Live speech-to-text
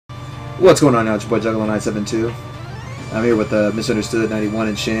What's going on now? It's your boy Juggalo972. I'm here with Misunderstood 91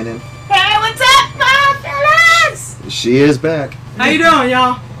 and Shannon. Hey, what's up, fellas? She is back. How you doing,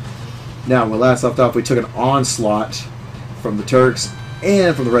 y'all? Now, when we last left off, we took an onslaught from the Turks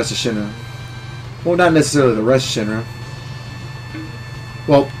and from the rest of Shinra. Well, not necessarily the rest of Shinra.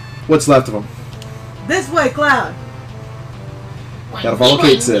 Well, what's left of them? This way, Cloud. Gotta follow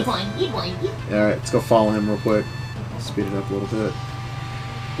Kate Sith. Alright, let's go follow him real quick. Speed it up a little bit.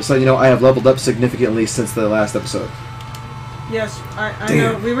 Just so you know, I have leveled up significantly since the last episode. Yes, I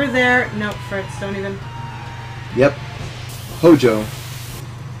know. We were there. No, Fritz, don't even. Yep. Hojo.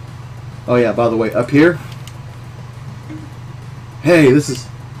 Oh yeah, by the way, up here. Hey, this is...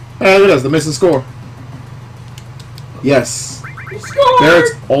 Hey, look at us, the missing score. Yes.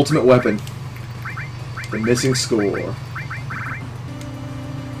 Barrett's ultimate weapon. The missing score.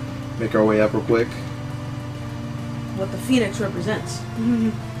 Make our way up real quick. What the Phoenix represents.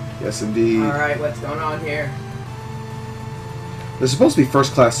 Yes, indeed. Alright, what's going on here? There's supposed to be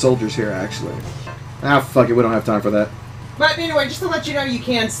first-class soldiers here, actually. Ah, fuck it, we don't have time for that. But anyway, just to let you know, you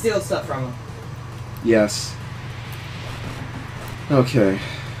can steal stuff from them. Yes. Okay.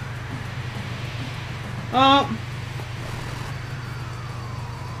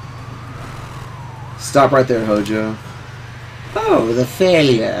 Stop right there, Hojo. Oh, the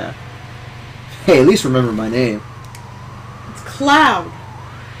failure. Hey, at least remember my name. It's Cloud.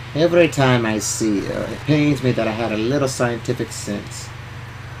 Every time I see you, it pains me that I had a little scientific sense.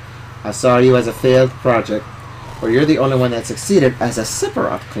 I saw you as a failed project, where you're the only one that succeeded as a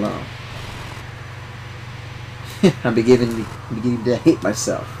Sephiroth clone. I'm beginning to hate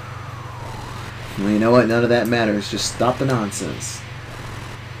myself. Well, you know what? None of that matters. Just stop the nonsense.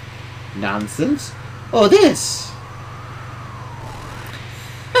 Nonsense? Oh, this!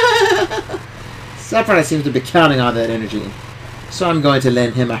 Sephiroth seems to be counting on that energy, so I'm going to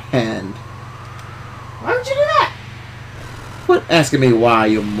lend him a hand. Why would you do that? Quit asking me why,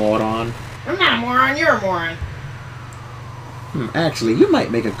 you moron. I'm not a moron, you're a moron. Actually, you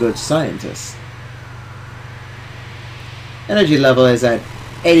might make a good scientist. Energy level is at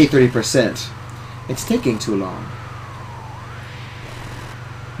 83%. It's taking too long.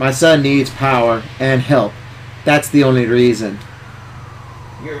 My son needs power and help. That's the only reason.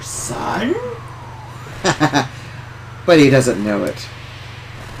 Your son? But he doesn't know it.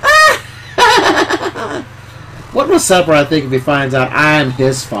 What will Sephiroth think if he finds out I'm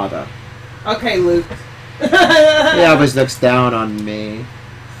his father? Okay, Luke. He always looks down on me.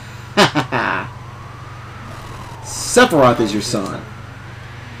 Sephiroth is your son.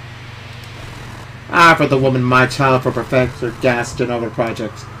 I offered the woman my child for Professor Gas Genova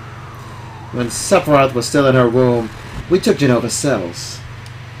Project. When Sephiroth was still in her womb, we took Genova's cells.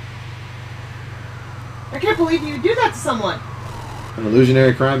 I can't believe you do that to someone. An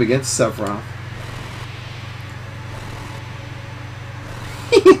illusionary crime against Sephiroth.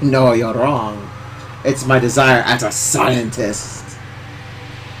 No, you're wrong. It's my desire as a scientist.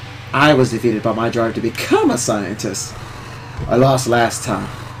 I was defeated by my drive to become a scientist. I lost last time.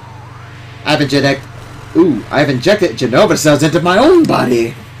 I've injected Genova cells into my own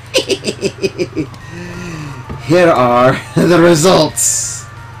body. Here are the results.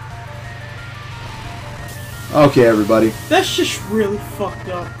 Okay, everybody. That's just really fucked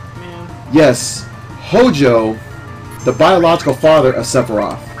up, man. Yes, Hojo, the biological father of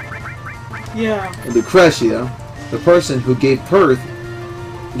Sephiroth. Yeah. And Lucretia, the person who gave birth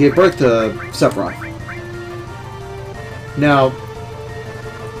to Sephiroth. Now,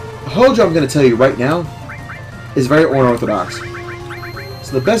 Hojo, I'm going to tell you right now, is very unorthodox.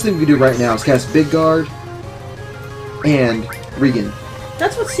 So the best thing we can do right now is cast Big Guard and Regan.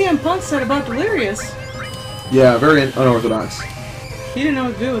 That's what CM Punk said about Delirious. Yeah, very unorthodox. He didn't know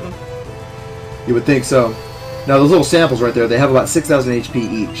what to do with him. You would think so. Now, those little samples right there, they have about 6,000 HP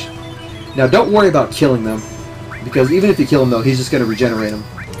each. Now, don't worry about killing them, because even if you kill him, though, he's just going to regenerate them.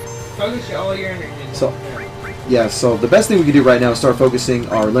 Focus all your energy. So, yeah, so the best thing we can do right now is start focusing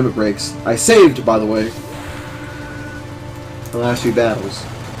our limit breaks. I saved, by the way, the last few battles.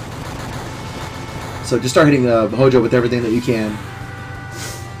 So just start hitting Hojo with everything that you can.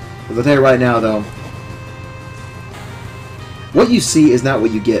 But I'll tell you right now, though, what you see is not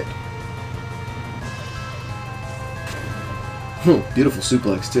what you get. Beautiful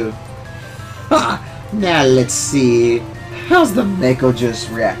suplex, too. Ha! Now let's see. How's the Mako just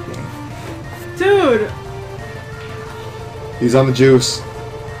reacting? Dude! He's on the juice.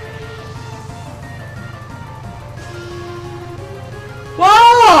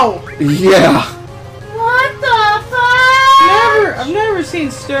 Whoa! Yeah! What the fuck? I've never seen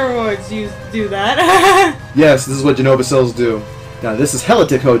steroids do that. Yes, this is what Genova cells do. Now, this is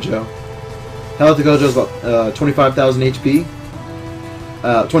Helitic Hojo. Health of Hojo is about 25,000 HP.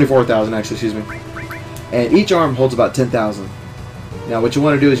 24,000 actually, excuse me. And each arm holds about 10,000. Now what you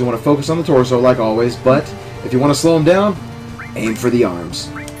want to do is you want to focus on the torso like always, but if you want to slow him down, aim for the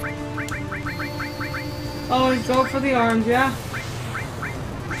arms. Always go for the arms, yeah?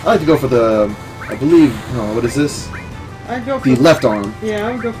 I like to go for the, I believe, no, what is this? I'd go for The left arm. Yeah,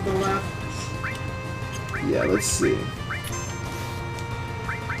 I would go for the left. Yeah, let's see.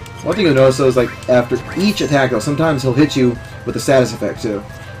 One thing you'll notice though is like after each attack though, sometimes he'll hit you with a status effect too.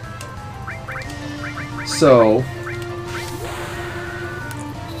 So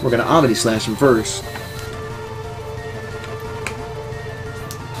we're gonna Omni Slash him first.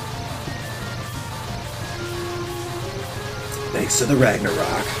 Thanks to the Ragnarok.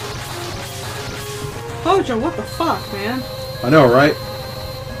 Hojo, what the fuck, man? I know, right?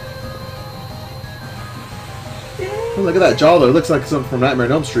 Oh, look at that jaw though. It looks like something from Nightmare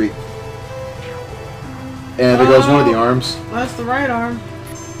on Elm Street. And there goes one of the arms. That's the right arm.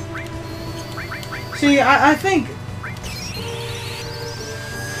 See, I think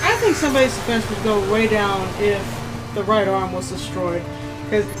somebody's defense would go way down if the right arm was destroyed.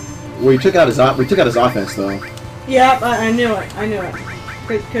 Cause We took out his offense though. yeah, I knew it. I knew it.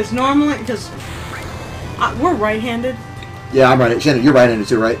 Because normally, we're right-handed. Yeah, I'm right. Shannon, you're right-handed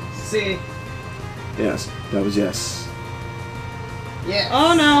too, right? See. Yes, that was yes. Yeah.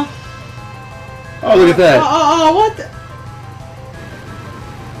 Oh no. Oh, look at that. Oh, what the?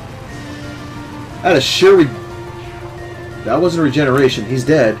 That is sure. That wasn't a regeneration. He's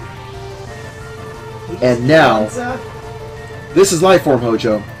dead. And now, this is Life Form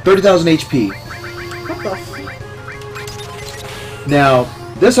Hojo. 30,000 HP. What the? Now,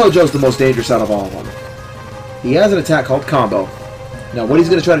 this Hojo is the most dangerous out of all of them. He has an attack called Combo. Now, what he's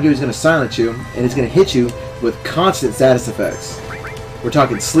going to try to do is going to silence you, and he's going to hit you with constant status effects. We're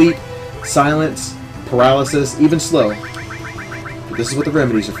talking sleep, silence, paralysis, even slow. But this is what the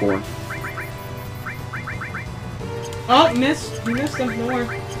remedies are for. Oh, missed. You missed him. Don't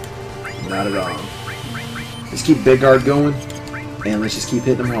worry. Not at all. Just keep Big Guard going, and let's just keep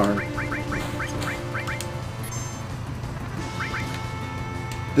hitting him hard.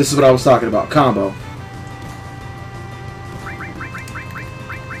 This is what I was talking about, combo.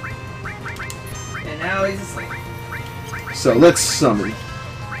 And now he's asleep. So let's summon.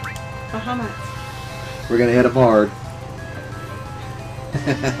 How much? We're gonna hit him hard.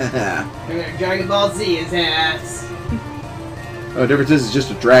 We're gonna Dragon Ball Z his ass. Oh, the difference is it's just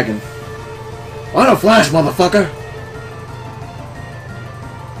a dragon. On a flash, motherfucker!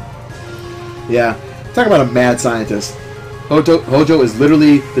 Yeah, talk about a mad scientist. Hojo is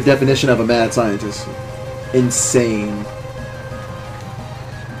literally the definition of a mad scientist. Insane.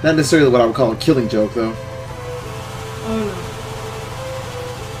 Not necessarily what I would call a killing joke, though. Oh no.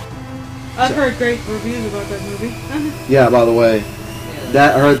 I've heard great reviews about that movie. Yeah, by the way,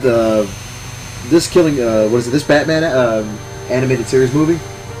 that I heard this killing what is it? This Batman animated series movie.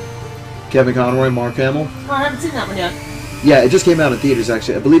 Kevin Conroy, Mark Hamill. Oh, I haven't seen that one yet. Yeah, it just came out in theaters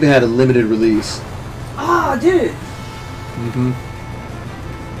actually. I believe it had a limited release. Oh, dude. Mm-hmm.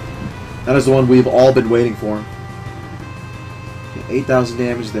 That is the one we've all been waiting for. 8,000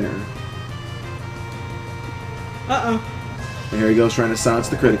 damage there. Uh-oh. And here he goes trying to silence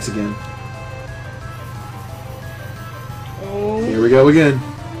the critics again. Oh. Here we go again.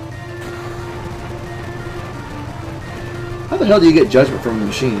 How the hell do you get judgment from a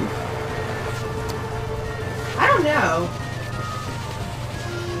machine? I don't know.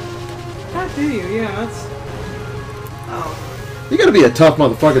 How do you? Yeah, that's... Oh. You gotta be a tough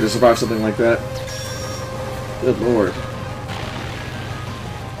motherfucker to survive something like that. Good lord.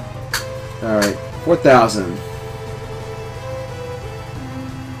 Alright, 4,000.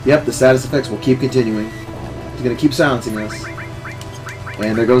 Yep, the status effects will keep continuing. He's gonna keep silencing us.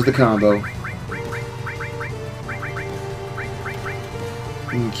 And there goes the combo.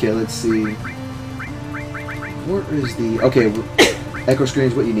 Okay, let's see. Where is the... Okay, Echo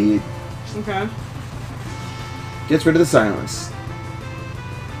Screen's what you need. Okay. Gets rid of the silence.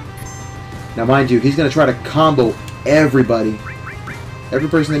 Now, mind you, he's going to try to combo everybody. Every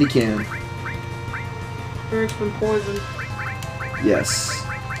person that he can. Eric's been poisoned. Yes.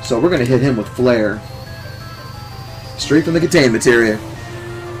 So we're going to hit him with Flare. Straight from the containment materia.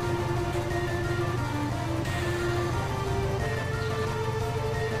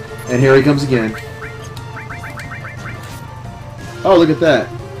 And here he comes again. Oh, look at that.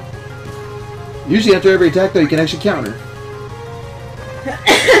 Usually after every attack, though, you can actually counter.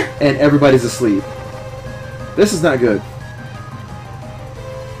 And everybody's asleep. This is not good.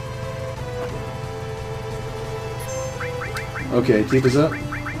 Okay, Tifa's up.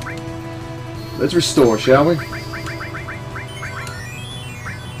 Let's restore, shall we?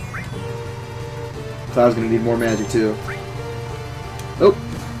 Cloud's gonna need more magic too. Oh!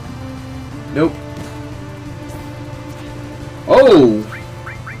 Nope. Oh!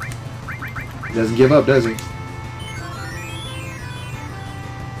 He doesn't give up, does he?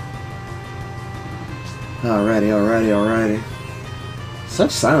 Alrighty.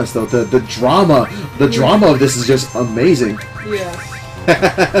 Such silence though. The drama of this is just amazing.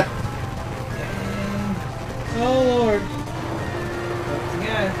 Yeah. Oh Lord.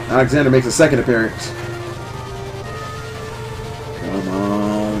 Yeah. Alexander makes a second appearance. Come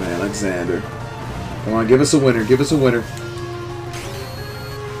on, Alexander. Come on, give us a winner. Give us a winner.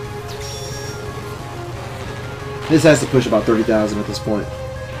 This has to push about 30,000 at this point.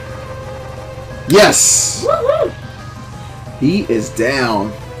 Yes! Woo-hoo! He is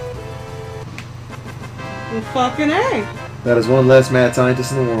down. Well, fucking A. That is one less mad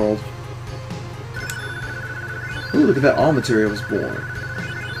scientist in the world. Ooh, look at that. All material was born.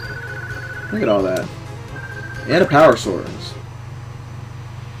 Look at all that. And a power source.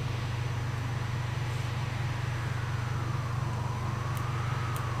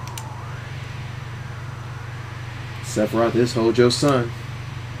 Sephiroth is Hojo's son.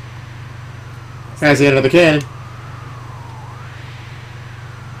 Has he another cannon?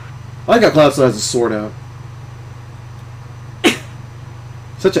 I like how Cloud still has his sword out.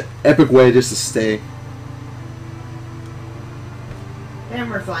 Such an epic way just to stay. And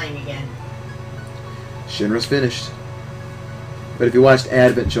we're flying again. Shinra's finished. But if you watched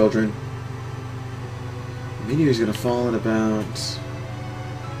Advent Children, the meteor's gonna fall in about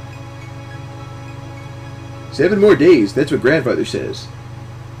 7 more days. That's what grandfather says.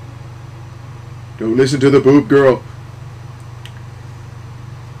 Don't listen to the boob girl.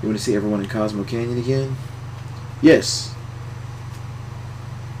 You want to see everyone in Cosmo Canyon again? Yes.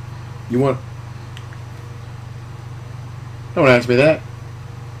 You want... Don't ask me that.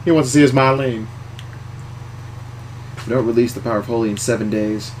 He wants to see his Marlene. If we don't release the power of Holy in 7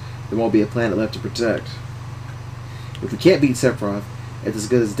 days, there won't be a planet left to protect. If we can't beat Sephiroth, it's as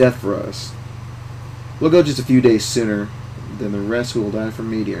good as death for us. We'll go just a few days sooner than the rest who will die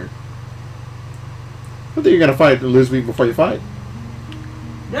from meteor. I think you're gonna fight or lose me before you fight.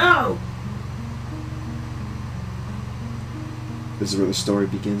 No! This is where the story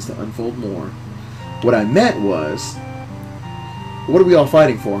begins to unfold more. What I meant was, what are we all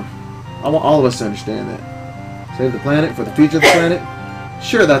fighting for? I want all of us to understand that. Save the planet for the future of the planet?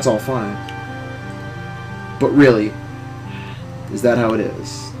 Sure, that's all fine. But really, is that how it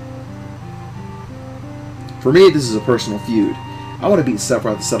is? For me, this is a personal feud. I want to beat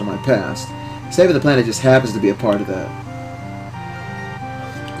Sephiroth to settle my past. Saving the planet just happens to be a part of that.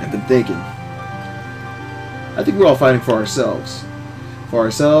 I've been thinking. I think we're all fighting for ourselves. For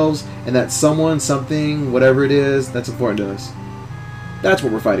ourselves, and that someone, something, whatever it is, that's important to us. That's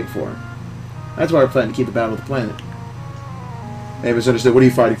what we're fighting for. That's why we're fighting to keep the battle with the planet. Hey, misunderstood. What are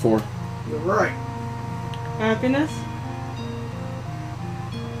you fighting for? You're right. Happiness?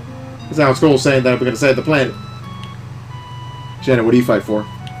 It sounds cool saying that we're going to save the planet. Shannon, what do you fight for?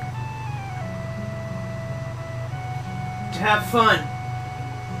 To have fun.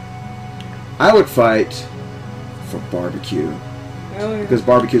 I would fight for barbecue. Oh, yeah. Because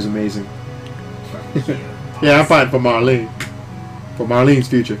barbecue's amazing. Barbecue. Yeah, I'm fighting for Marlene. For Marlene's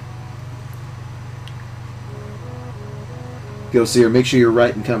future. Go see her. Make sure you're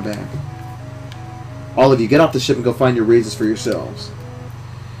right and come back. All of you, get off the ship and go find your reasons for yourselves.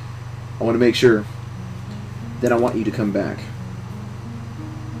 I want to make sure that I want you to come back.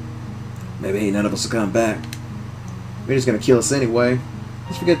 Maybe none of us will come back. They're just going to kill us anyway.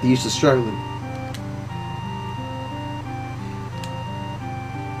 Let's forget the use of struggling.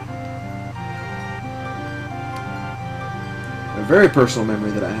 A very personal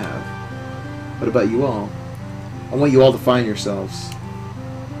memory that I have. What about you all? I want you all to find yourselves.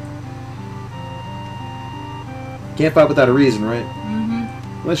 Can't fight without a reason, right? Mm-hmm.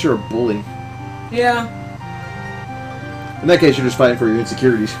 Unless you're a bully. Yeah. In that case, you're just fighting for your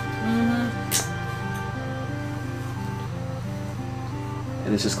insecurities. Mm-hmm.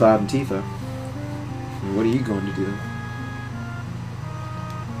 And it's just Cloud and Tifa. And what are you going to do?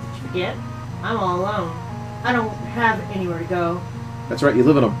 Forget? I'm all alone. I don't have anywhere to go. That's right, you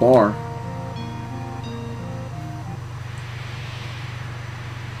live in a bar.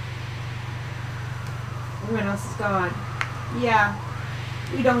 Everyone else is gone. Yeah.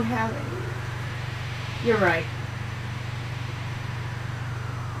 We don't have any. You're right.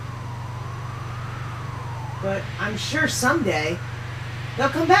 But I'm sure someday they'll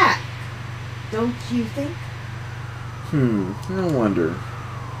come back. Don't you think? I wonder.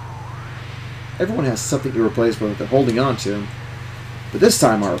 Everyone has something irreplaceable that they're holding on to. But this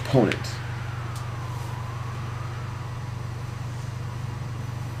time, our opponent.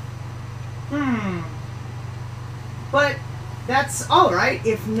 But that's alright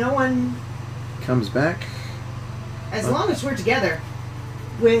if no one... Comes back. As long as we're together.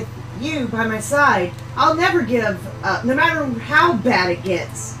 With you by my side. I'll never give up, no matter how bad it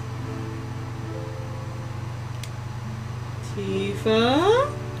gets.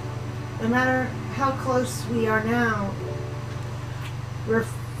 Tifa? No matter how close we are now. We're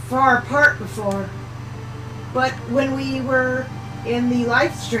far apart before. But when we were in the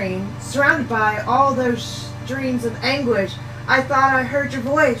live stream, surrounded by all those dreams of anguish, I thought I heard your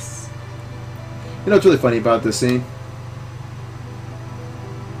voice. You know what's really funny about this scene?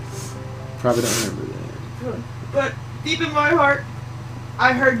 Probably don't remember that. But deep in my heart,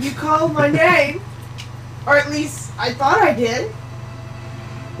 I heard you call my name. Or at least, I thought I did.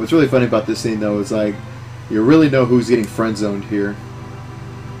 What's really funny about this scene, though, is like, you really know who's getting friend-zoned here.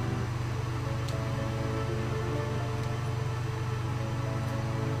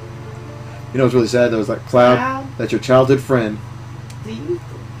 You know what's really sad, though, is like, Cloud, that's your childhood friend. Do you?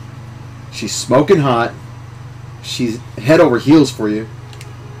 She's smoking hot. She's head over heels for you.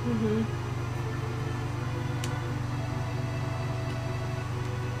 Mm-hmm.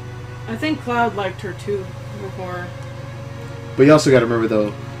 I think Cloud liked her too before. But you also got to remember,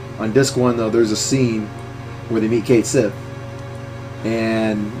 though, on disc 1, though, there's a scene where they meet Kate Sith.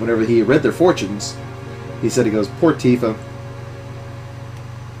 And whenever he read their fortunes, he said, he goes, poor Tifa.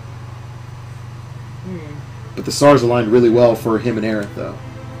 But the stars aligned really well for him and Aerith, though.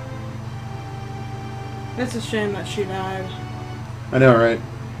 It's a shame that she died. I know, right?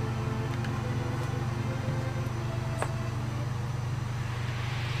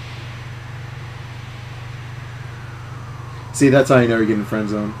 See, that's how you know you're getting friend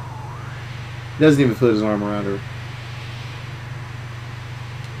zone. He doesn't even put his arm around her.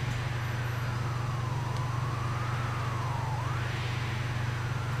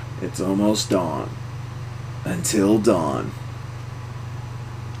 It's almost dawn. Until dawn.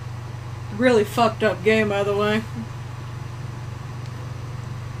 Really fucked up game, by the way.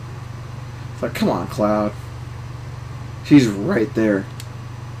 It's like, come on, Cloud. She's right there.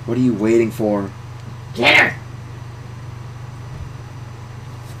 What are you waiting for? Get her!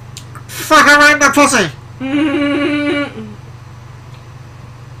 Fuck her right in the pussy!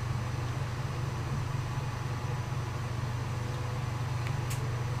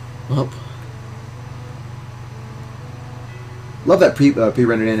 Well. Love that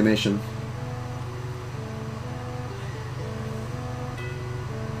pre-rendered animation.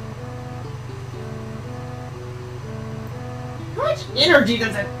 How much energy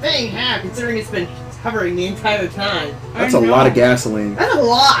does that thing have, considering it's been hovering the entire time? That's a lot of gasoline. That's a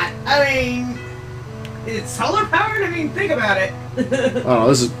lot. I mean, it's solar powered. I mean, think about it. Oh,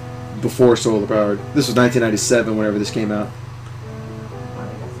 this is before solar powered. This was 1997, whenever this came out.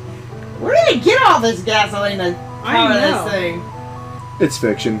 Where do they get all this gasoline to power know. this thing? It's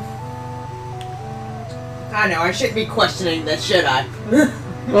fiction. I know. I shouldn't be questioning this, should I?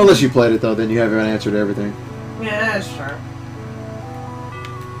 Well, unless you played it, though, then you have an answer to everything. Yeah, that's true.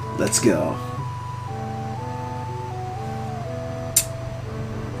 Let's go.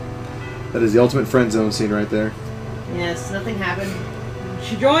 That is the ultimate friend zone scene right there. Yes, nothing happened.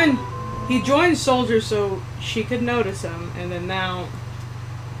 He joined Soldier so she could notice him, and then now...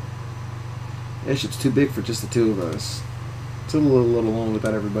 Airship's too big for just the two of us. It's a little alone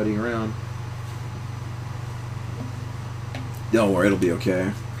without everybody around. Don't worry, it'll be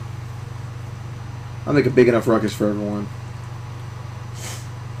okay. I'll make a big enough ruckus for everyone.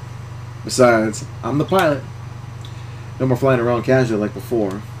 Besides, I'm the pilot. No more flying around casually like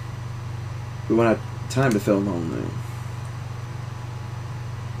before. We won't have time to film lonely.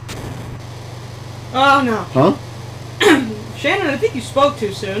 Oh no. Huh? Shannon, I think you spoke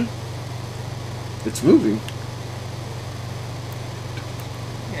too soon. It's moving.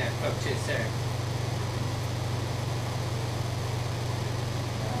 Yeah, spoke too soon.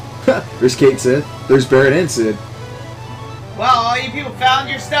 There's Kate Sid. There's Barrett and Sid. Well, all you people found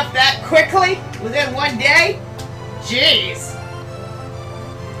your stuff that quickly? Within one day? Jeez.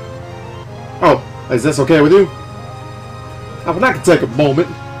 Oh, is this okay with you? I would like to take a moment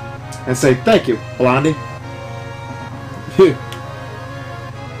and say thank you, Blondie.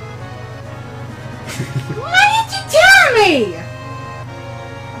 Why did you tell me?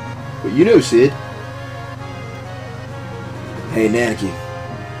 Well, you know, Sid. Hey, Nanaki.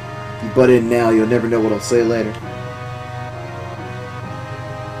 You butt in now, you'll never know what I'll say later.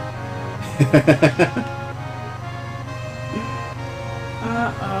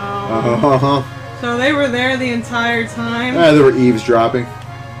 Uh-oh. Uh-huh. So they were there the entire time? They were eavesdropping.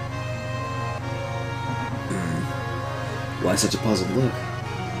 Why such a puzzled look?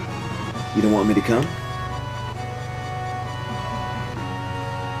 You don't want me to come?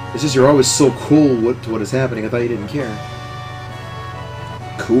 It's just you're always so cool to what is happening. I thought you didn't care.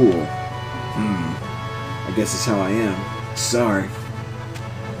 Cool. I guess it's how I am. Sorry.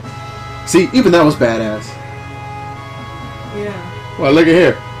 See, even that was badass. Yeah. Well, look at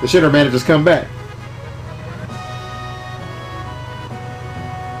here. The shitter man had just come back.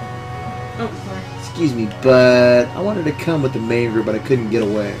 Oh, sorry. Excuse me, but I wanted to come with the main group, but I couldn't get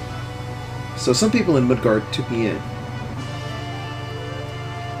away. So some people in Midgard took me in.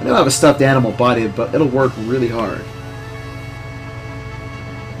 I know I have a stuffed animal body, but it'll work really hard.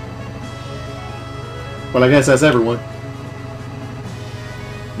 Well, I guess that's everyone.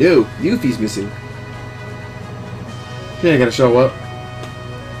 No, Yuffie's missing. She ain't gonna show up.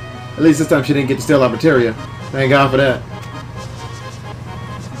 At least this time she didn't get to steal our materia. Thank God for that.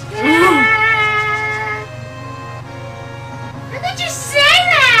 How could you say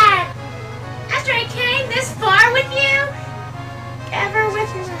that? After I came this far with you? Ever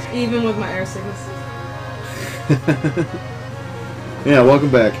with me? Even with my air sickness. Yeah, welcome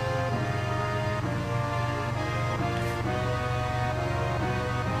back.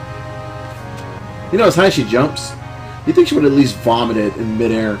 You know, as high as she jumps, you think she would at least vomit it in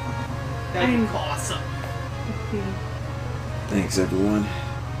midair. That'd be awesome. Thanks, everyone.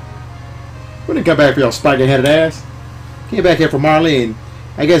 We didn't come back for your spiky-headed ass. Came back here for Marlene.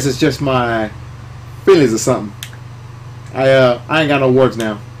 I guess it's just my feelings or something. I ain't got no words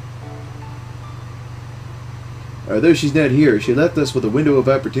now. Although she's not here, she left us with a window of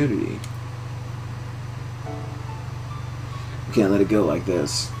opportunity. We can't let it go like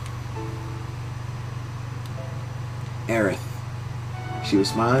this. Aerith. She was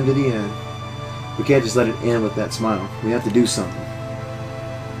smiling to the end. We can't just let it end with that smile. We have to do something.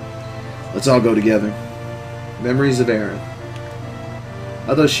 Let's all go together. Memories of Aerith.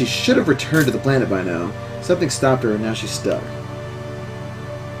 Although she should have returned to the planet by now, something stopped her and now she's stuck.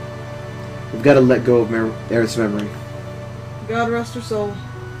 We've got to let go of Aerith's memory. God rest her soul.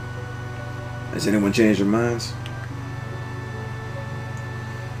 Has anyone changed their minds?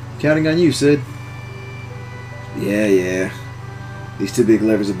 Counting on you, Sid. Yeah. These two big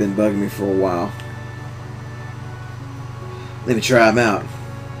levers have been bugging me for a while. Let me try them out.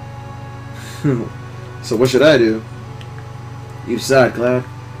 So what should I do? You decide, Cloud.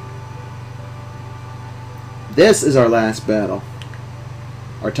 This is our last battle.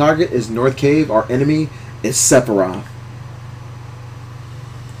 Our target is North Cave. Our enemy is Sephiroth.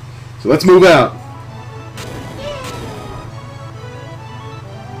 So let's move out.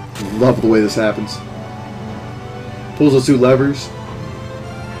 Love the way this happens. Pulls those two levers.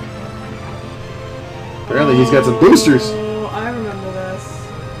 Apparently he's got some boosters. Oh, I remember this.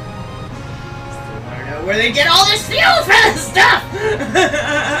 I don't know where they get all this fuel for this stuff!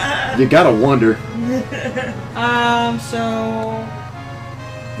 You gotta wonder. So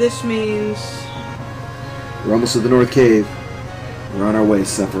this means We're almost to the North Cave. We're on our way,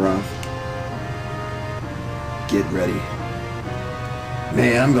 Sephiroth. Get ready.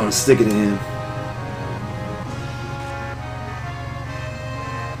 Man, I'm gonna stick it in him.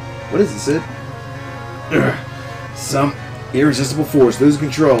 What is it, Sid? Some irresistible force losing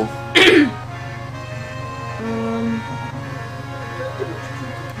control.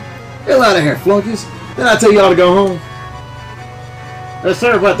 Get out of here, flunkies. Then I tell you all to go home. Yes,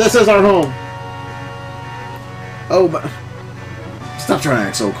 sir, but this is our home. Oh, my. Stop trying to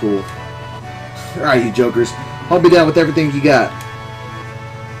act so cool. Alright, you jokers. I'll be down with everything you got.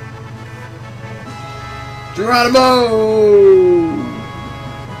 Geronimo!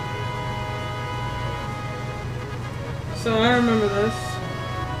 so I remember this.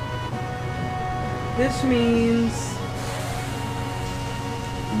 This means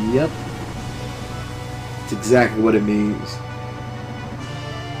Yep. It's exactly what it means.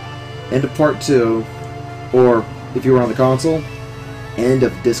 End of part 2, or if you were on the console, end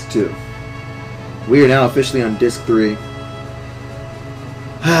of disc 2. We are now officially on disc 3.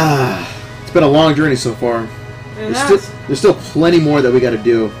 It's been a long journey so far. There's still plenty more that we got to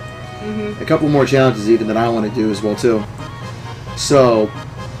do. A couple more challenges even that I want to do as well too. So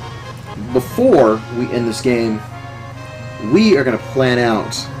before we end this game, we are going to plan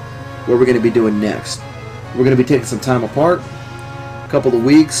out what we're going to be doing next. We're going to be taking some time apart, a couple of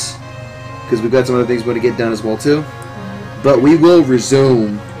weeks, because we've got some other things we want to get done as well too. But we will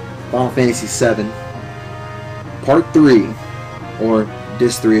resume Final Fantasy VII Part 3, or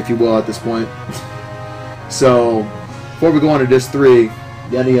Disc 3 if you will at this point. So before we go on to Disc 3,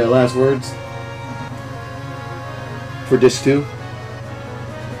 got any last words for Disc 2?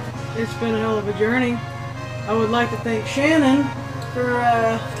 It's been a hell of a journey. I would like to thank Shannon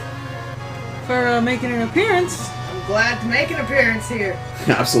for making an appearance. I'm glad to make an appearance here.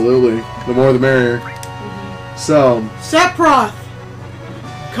 Absolutely. The more the merrier. So, Sephiroth!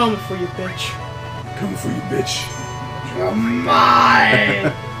 Coming for you, bitch. coming for you, bitch. Come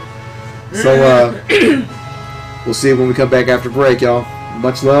on! So, we'll see you when we come back after break, y'all.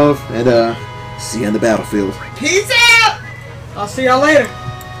 Much love, and see you on the battlefield. Peace out! I'll see y'all later.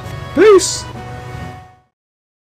 Peace!